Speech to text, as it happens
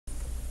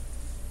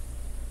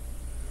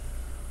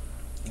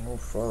Oh,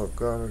 Father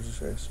God, I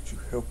just ask that you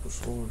help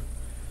us, Lord.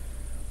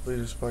 Lead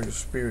us by your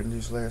Spirit in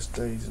these last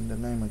days. In the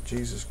name of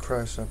Jesus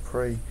Christ, I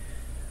pray.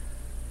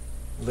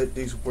 Let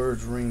these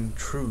words ring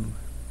true.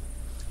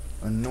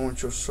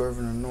 Anoint your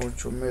servant,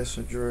 anoint your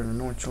messenger, and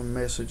anoint your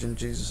message in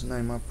Jesus'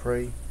 name, I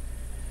pray.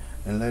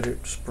 And let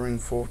it spring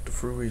forth to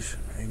fruition.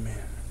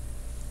 Amen.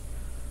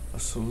 A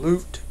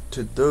salute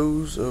to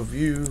those of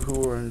you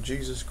who are in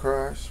Jesus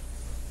Christ.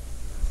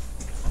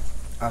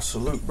 I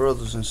salute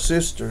brothers and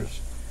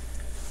sisters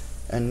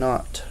and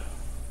not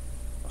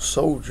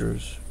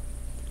soldiers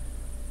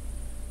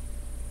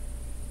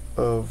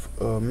of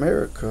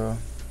America,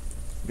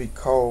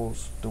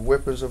 because the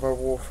weapons of our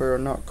warfare are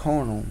not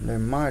carnal, they're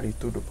mighty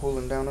through the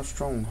pulling down of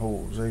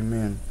strongholds.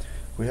 Amen.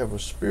 We have a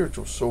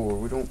spiritual sword.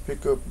 We don't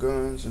pick up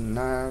guns and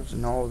knives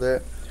and all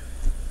that,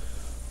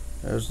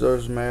 as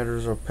those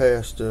matters are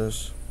past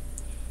us,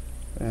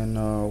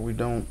 and we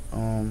don't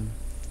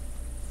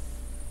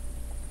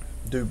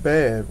do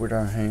bad with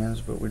our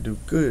hands, but we do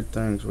good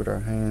things with our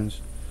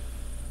hands.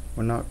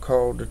 We're not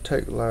called to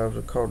take lives,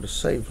 we're called to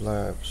save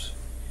lives.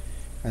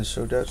 And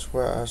so that's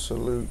why I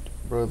salute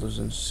brothers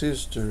and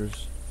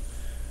sisters.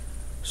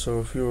 So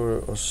if you're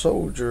a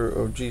soldier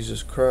of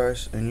Jesus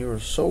Christ and you're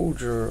a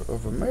soldier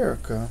of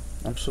America,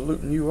 I'm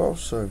saluting you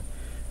also.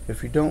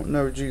 If you don't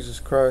know Jesus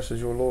Christ as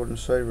your Lord and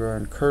Savior, I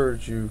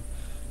encourage you,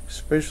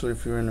 especially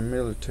if you're in the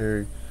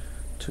military,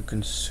 to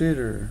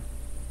consider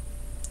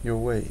your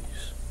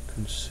ways.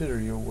 Consider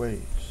your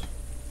ways.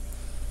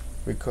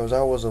 Because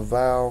I was a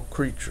vile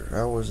creature.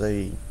 I was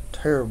a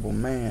terrible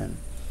man.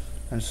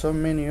 And so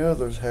many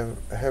others have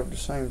the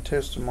same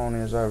testimony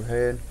as I've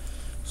had.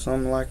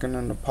 Some liken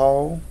unto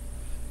Paul,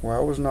 where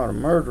I was not a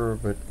murderer,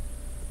 but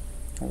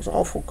I was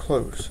awful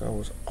close. I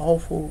was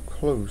awful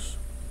close.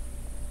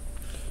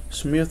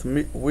 Smith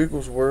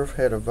Wigglesworth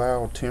had a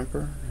vile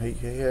temper. He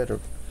had a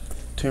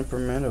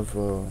temperament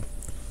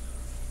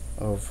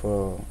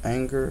of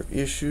anger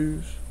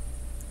issues,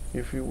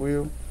 if you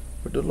will.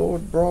 But the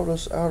Lord brought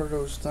us out of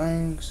those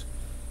things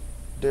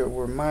that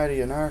were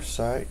mighty in our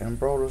sight and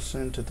brought us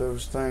into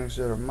those things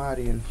that are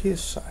mighty in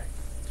His sight.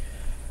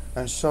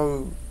 And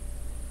so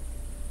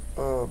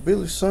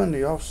Billy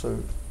Sunday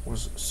also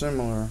was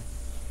similar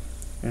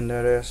in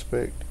that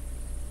aspect.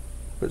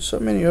 But so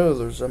many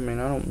others, I mean,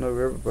 I don't know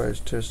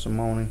everybody's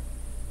testimony,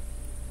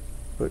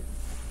 but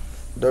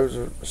those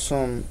are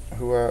some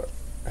who I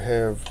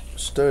have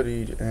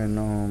studied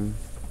and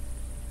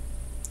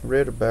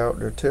read about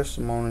their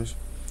testimonies.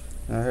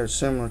 And I had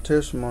similar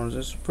testimonies.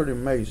 It's pretty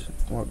amazing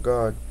what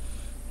God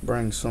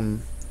brings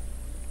some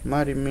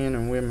mighty men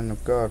and women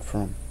of God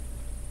from.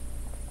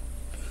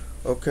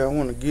 Okay, I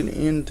want to get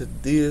into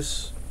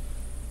this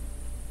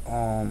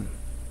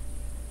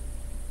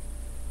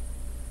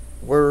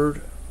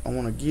word. I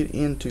want to get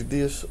into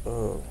this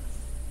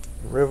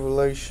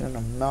revelation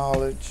of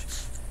knowledge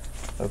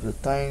of the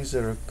things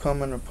that are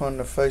coming upon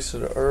the face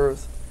of the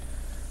earth,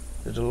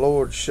 that the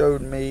Lord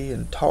showed me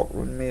and talked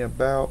with me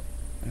about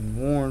and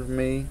warned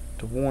me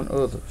to warn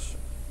others.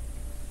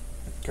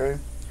 Okay?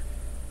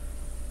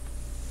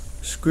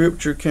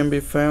 Scripture can be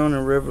found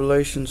in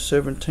Revelation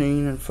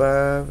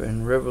 17:5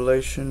 and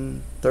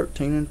Revelation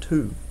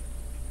 13:2.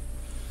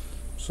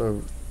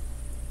 So,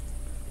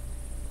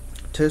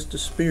 test the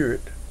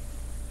spirit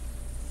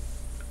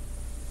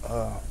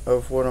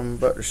of what I'm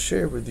about to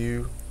share with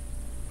you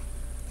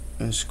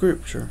in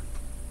Scripture,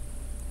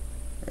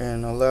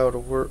 and allow the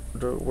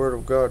word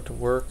of God to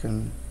work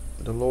and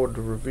the Lord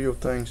to reveal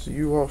things to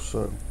you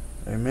also.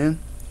 Amen.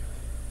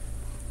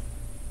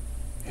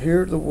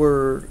 Hear the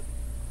word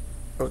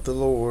of the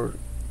Lord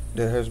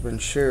that has been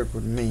shared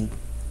with me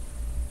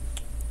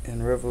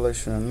in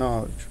revelation and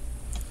knowledge.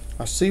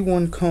 I see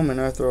one coming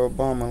after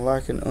Obama,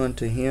 likened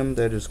unto him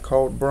that is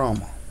called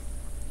Brahma.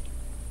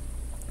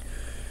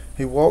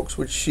 He walks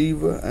with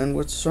Shiva and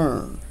with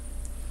CERN.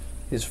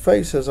 His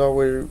face has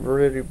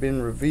already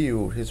been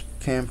revealed, his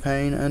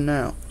campaign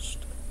announced.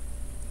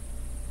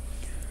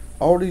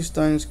 All these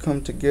things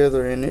come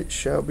together, and it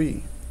shall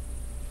be.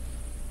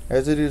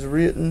 As it is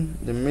written,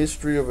 the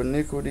mystery of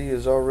iniquity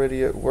is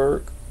already at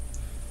work,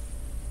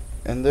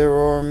 and there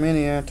are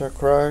many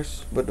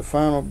antichrists, but the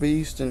final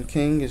beast and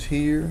king is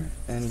here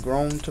and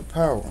grown to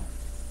power.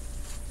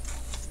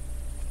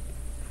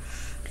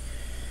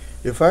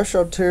 If I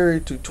shall tarry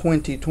to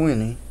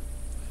 2020,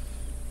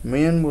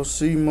 men will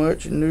see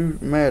much new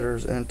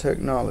matters and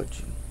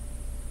technology.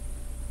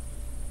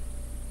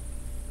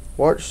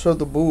 Watch so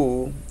the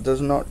bull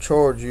does not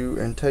charge you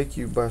and take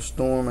you by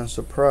storm and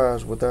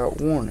surprise without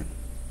warning.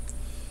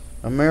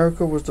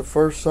 America was the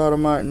first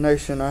sodomite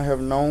nation I have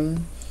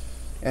known,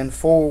 and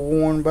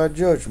forewarned by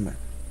judgment.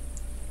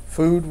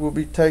 Food will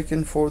be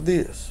taken for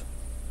this.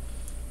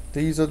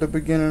 These are the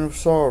beginning of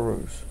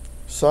sorrows.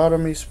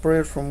 Sodomy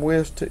spread from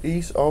west to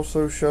east,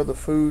 also shall the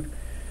food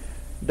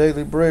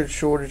daily bread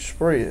shortage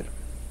spread.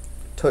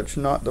 Touch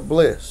not the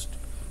blessed.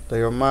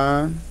 They are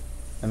mine,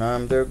 and I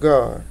am their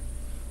God.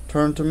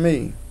 Turn to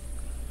me.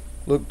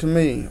 Look to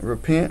me.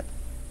 Repent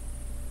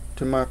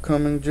to my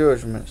coming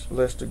judgments,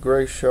 lest the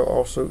grace shall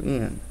also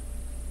end.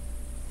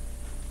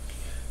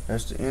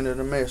 That's the end of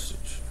the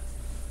message.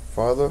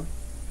 Father,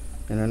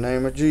 in the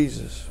name of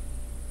Jesus,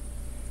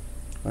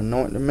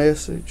 anoint the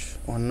message,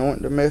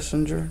 anoint the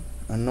messenger,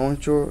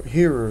 anoint your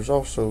hearers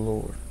also,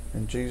 Lord.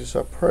 In Jesus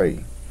I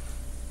pray.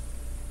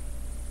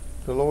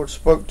 The Lord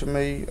spoke to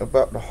me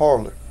about the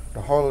harlot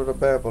of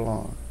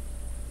Babylon,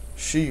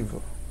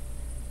 Shiva,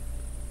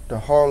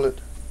 the harlot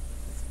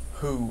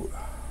who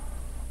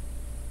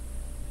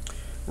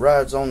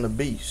rides on the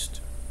beast,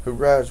 who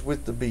rides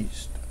with the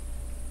beast.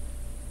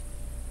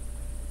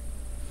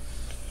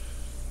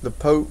 The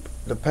Pope,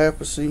 the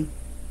papacy,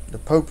 the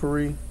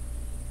popery,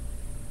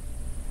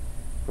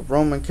 the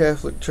Roman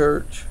Catholic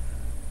Church,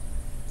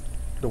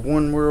 the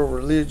one world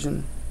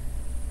religion.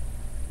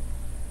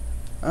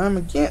 I'm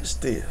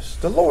against this.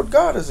 The Lord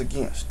God is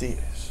against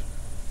this.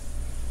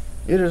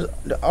 It is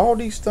all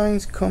these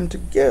things come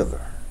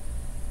together.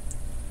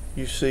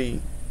 You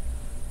see,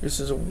 this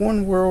is a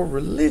one world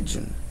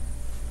religion.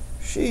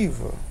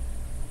 Shiva,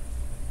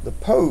 the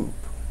Pope,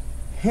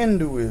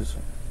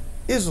 Hinduism,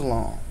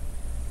 Islam.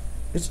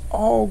 It's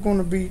all going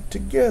to be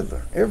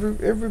together. Every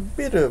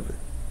bit of it.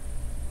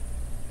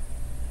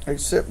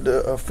 Except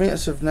the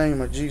offensive name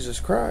of Jesus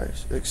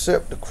Christ.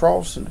 Except the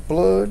cross and the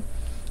blood,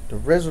 the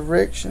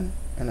resurrection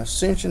and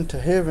ascension to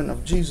heaven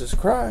of Jesus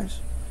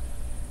Christ.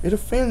 It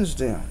offends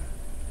them.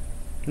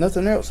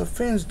 Nothing else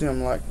offends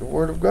them like the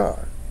Word of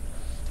God.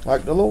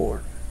 Like the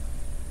Lord.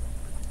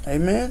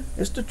 Amen?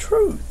 It's the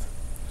truth.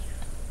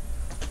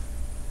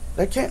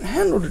 They can't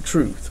handle the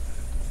truth.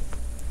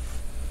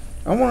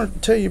 I want to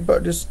tell you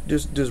about this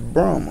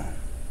Brahma.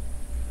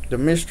 The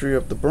mystery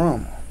of the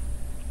Brahma.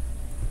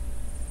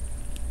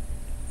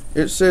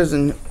 It says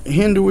in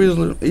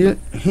Hinduism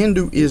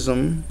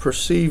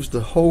perceives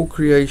the whole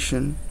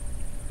creation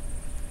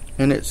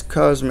and its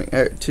cosmic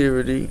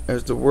activity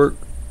as the work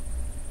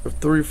of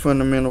three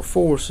fundamental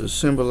forces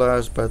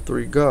symbolized by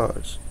three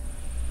gods.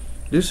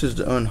 This is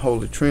the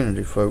unholy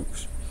Trinity,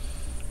 folks,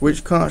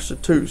 which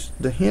constitutes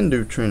the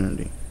Hindu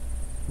Trinity.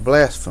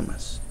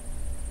 Blasphemous.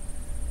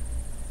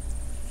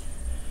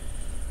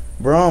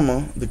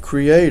 Brahma, the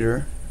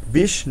creator,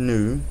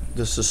 Vishnu,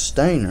 the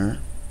sustainer,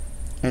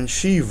 and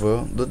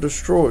Shiva, the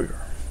destroyer.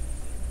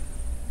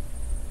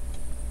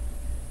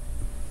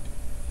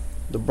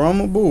 The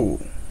Brahma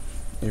bull.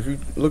 If you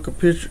look at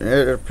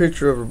a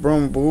picture of a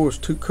Brahma bull, it's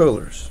two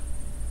colors,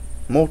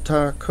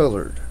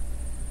 multicolored,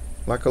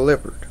 like a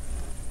leopard.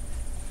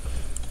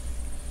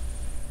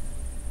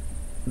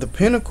 The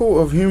pinnacle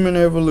of human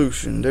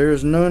evolution. There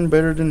is none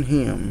better than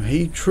him.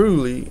 He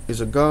truly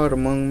is a god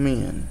among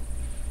men.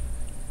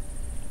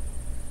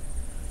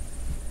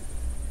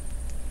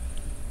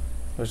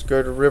 Let's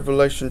go to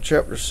Revelation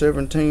chapter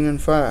 17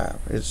 and 5.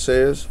 It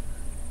says,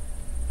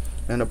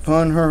 "And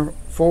upon her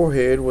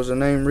forehead was a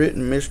name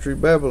written, Mystery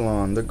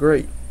Babylon, the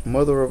Great,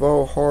 mother of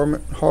all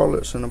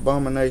harlots and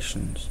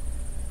abominations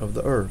of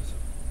the earth."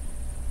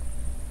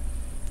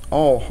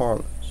 All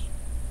harlots.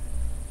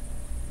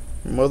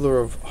 Mother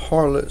of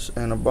harlots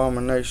and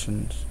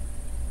abominations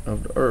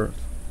of the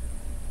earth.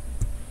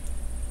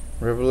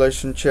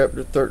 Revelation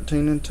chapter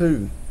 13 and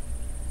 2.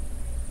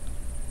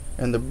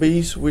 "And the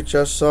beast which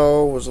I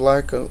saw was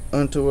like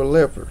unto a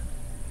leopard.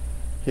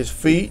 His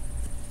feet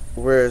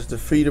were as the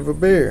feet of a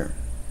bear,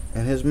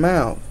 and his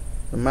mouth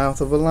the mouth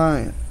of a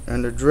lion.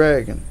 And the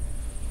dragon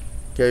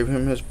gave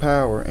him his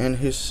power and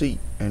his seat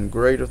and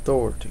great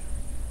authority."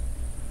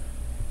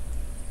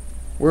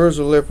 Where is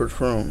a leopard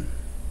from?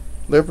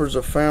 Leopards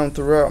are found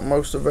throughout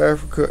most of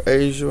Africa,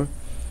 Asia,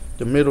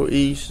 the Middle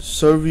East,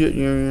 Soviet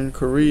Union,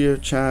 Korea,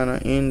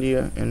 China,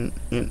 India, and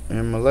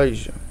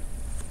Malaysia.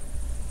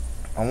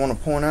 I want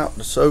to point out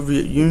the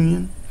Soviet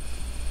Union.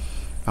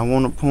 I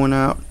want to point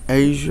out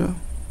Asia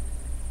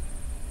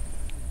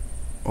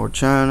or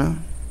China.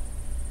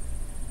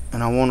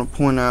 And I want to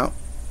point out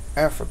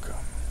Africa.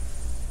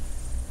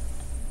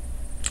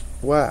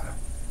 Why?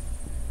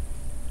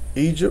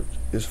 Egypt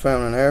is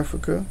found in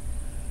Africa.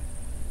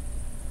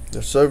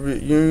 The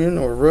Soviet Union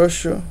or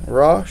Russia,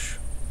 Rosh,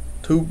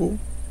 Tubal,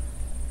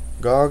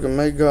 Gog and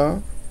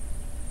Magog,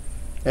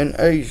 and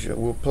Asia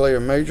will play a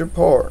major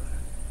part.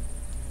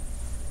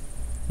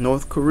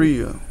 North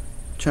Korea,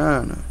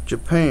 China,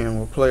 Japan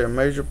will play a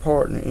major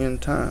part in the end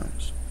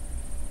times.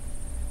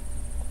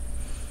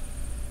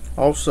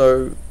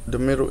 Also, the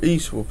Middle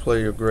East will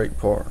play a great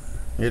part.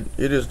 It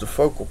is the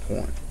focal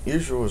point.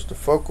 Israel is the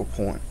focal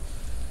point.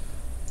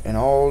 And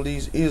all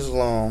these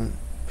Islam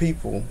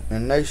people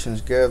and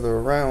nations gather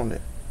around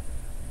it,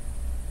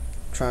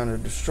 trying to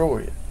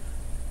destroy it.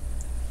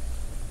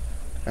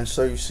 And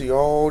so you see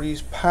all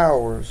these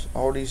powers,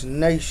 all these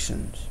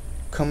nations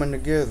coming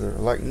together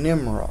like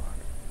Nimrod.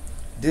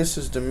 This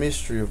is the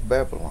mystery of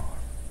Babylon.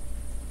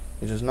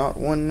 It is not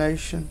one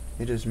nation,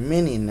 it is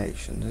many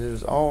nations. It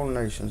is all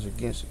nations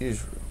against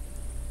Israel.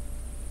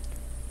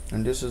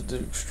 And this is the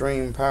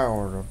extreme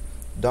power, the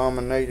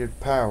dominated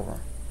power,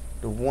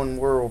 the one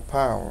world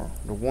power,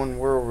 the one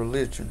world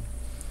religion.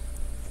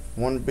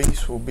 One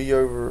beast will be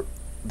over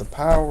the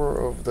power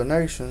of the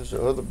nations,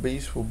 the other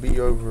beast will be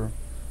over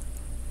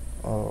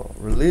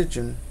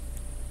religion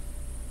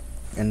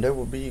and they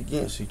will be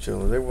against each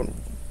other.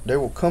 They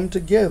will come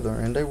together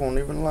and they won't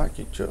even like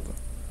each other.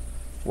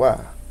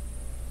 Why?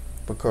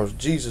 Because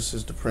Jesus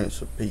is the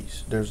Prince of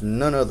Peace. There's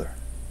none other.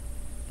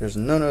 There's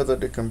none other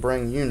that can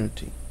bring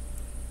unity.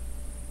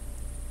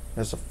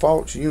 It's a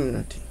false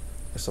unity.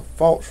 It's a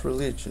false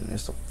religion.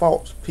 It's a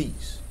false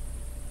peace.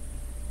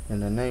 In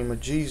the name of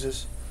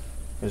Jesus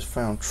is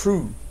found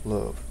true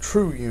love,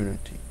 true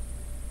unity,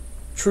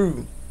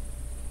 true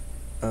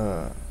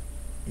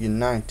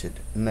united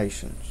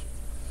nations.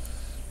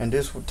 And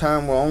this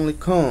time will only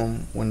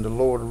come when the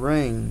Lord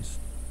reigns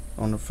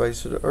on the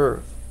face of the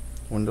earth.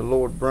 When the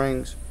Lord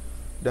brings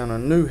down a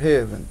new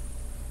heaven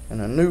and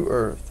a new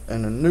earth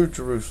and a new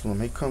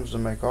Jerusalem. He comes to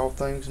make all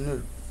things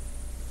new.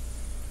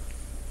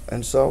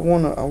 And so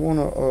I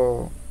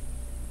wanna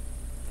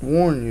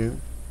warn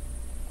you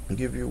and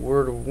give you a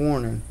word of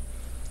warning.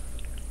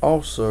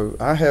 Also,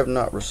 I have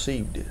not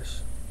received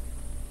this.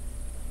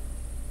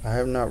 I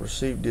have not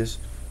received this,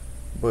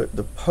 but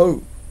the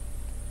Pope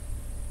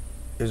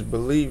is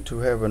believed to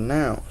have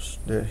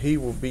announced that he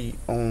will be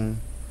on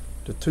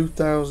the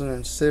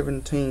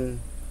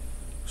 2017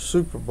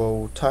 Super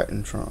Bowl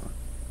Titantron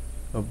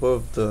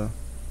above the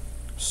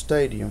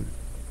stadium.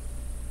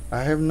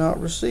 I have not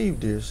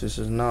received this. This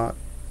is not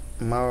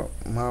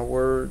my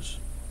words,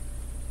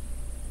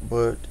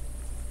 but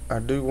I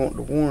do want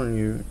to warn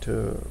you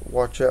to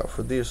watch out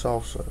for this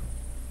also.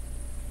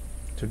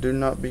 To do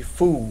not be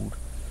fooled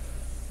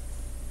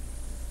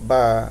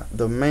by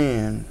the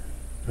man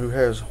who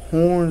has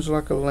horns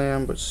like a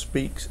lamb but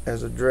speaks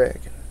as a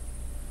dragon.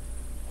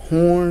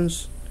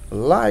 Horns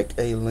like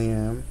a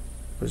lamb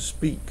but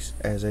speaks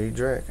as a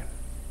dragon.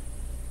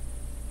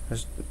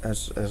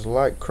 As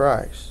like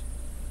Christ.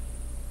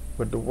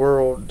 But the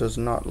world does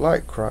not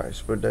like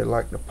Christ, but they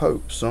like the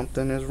Pope.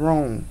 Something is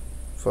wrong,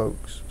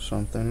 folks.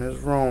 Something is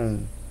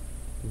wrong.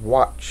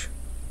 Watch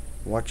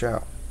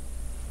out.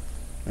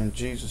 In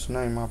Jesus'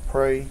 name I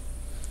pray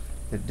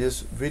that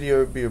this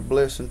video be a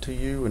blessing to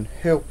you and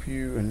help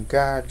you and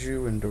guide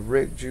you and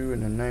direct you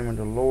in the name of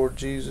the Lord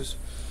Jesus,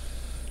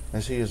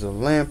 as he is a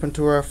lamp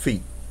unto our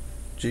feet.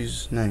 In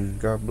Jesus' name,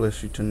 God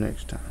bless you till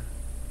next time.